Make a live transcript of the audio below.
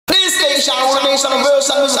sensation, nation of verse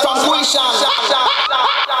and music from Quishan.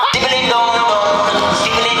 Dibbling down,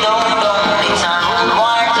 dibbling down, it's a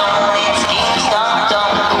war zone, it's Kingston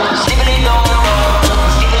town. Dibbling down,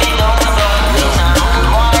 dibbling down, it's a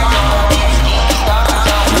war zone, it's Kingston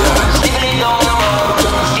town. Dibbling down,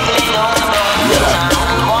 dibbling down, it's a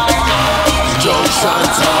war zone, it's Kingston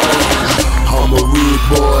town. I'm a rude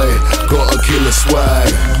boy, got a killer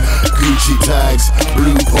swag. Gucci tags,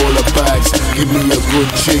 blue polar bags. Give me a good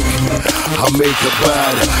chick, I'll make her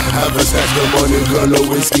bad. Have a stash of money, girl, a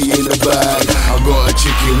whiskey in the bag. I got a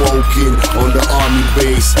chicken walking on the army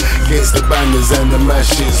base. Gets the bangers and the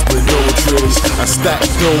mashes with no trace. I stack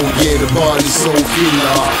dough, yeah, the party's so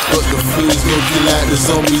killer. Got the fiends looking like the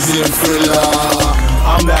zombies in Thriller.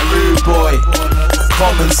 I'm that rude boy,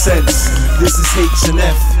 common sense. This is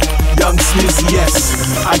HNF. Young Smizzy,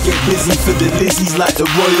 yes. I get busy for the Lizzies like the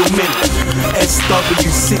Royal Mint.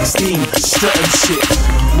 SW16, Streatham shit.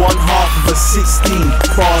 1/2 of a 16,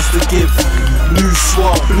 bars to give. New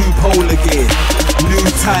swap, blue polar gear. New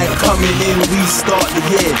tide coming in, we start the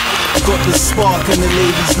year. Got the spark and the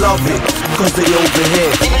ladies love it, cause they over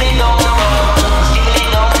here.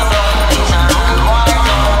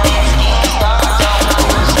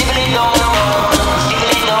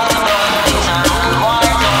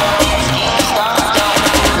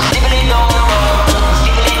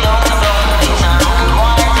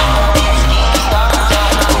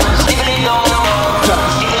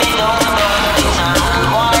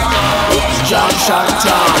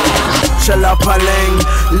 Paleng,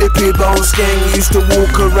 lippy bone skeng. Used to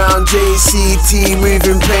walk around JCT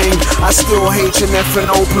moving pain. I still HNF and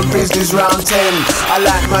open business round 10. I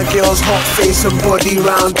like my girls hot face and body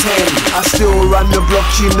round 10. I still run the block,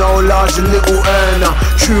 you know, large and little earner.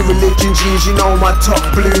 True religion jeans, you know, my top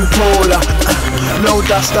blue polar. No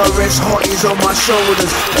dust arrest, hotties on my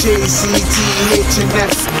shoulders. JCT,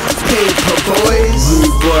 HNF, paper boys.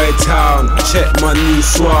 Rude boy town, check my new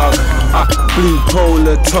swag. Blue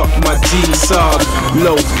polar top, my jeans sub.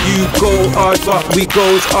 Low, you go hard, but we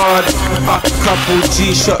goes hard. Couple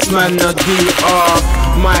G-shots, man, I do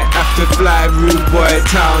might have to fly, rude boy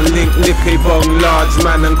town. Link lippy bong, large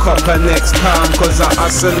man and copper next town. Cause I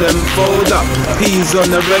hustle and fold up peas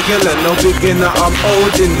on the regular. No beginner, I'm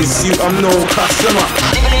old in this suit, I'm no customer.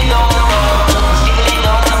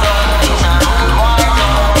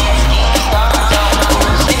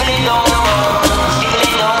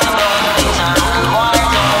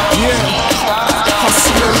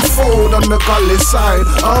 On the gully side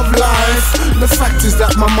of life, the fact is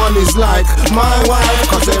that my money's like my wife.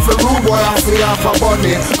 Cause every rude boy I feel have a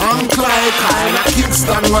bunny. I'm Clyde, kinda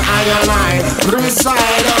Kingston where I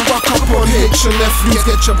reside. I rock up on HNF, please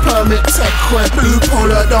get your permit tech. Where blue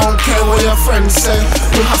polar don't care what your friends say.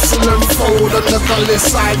 We hustle and fold on the gully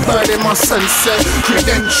side, burning my sense.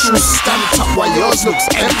 Credentials stamped up while yours looks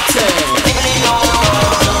empty.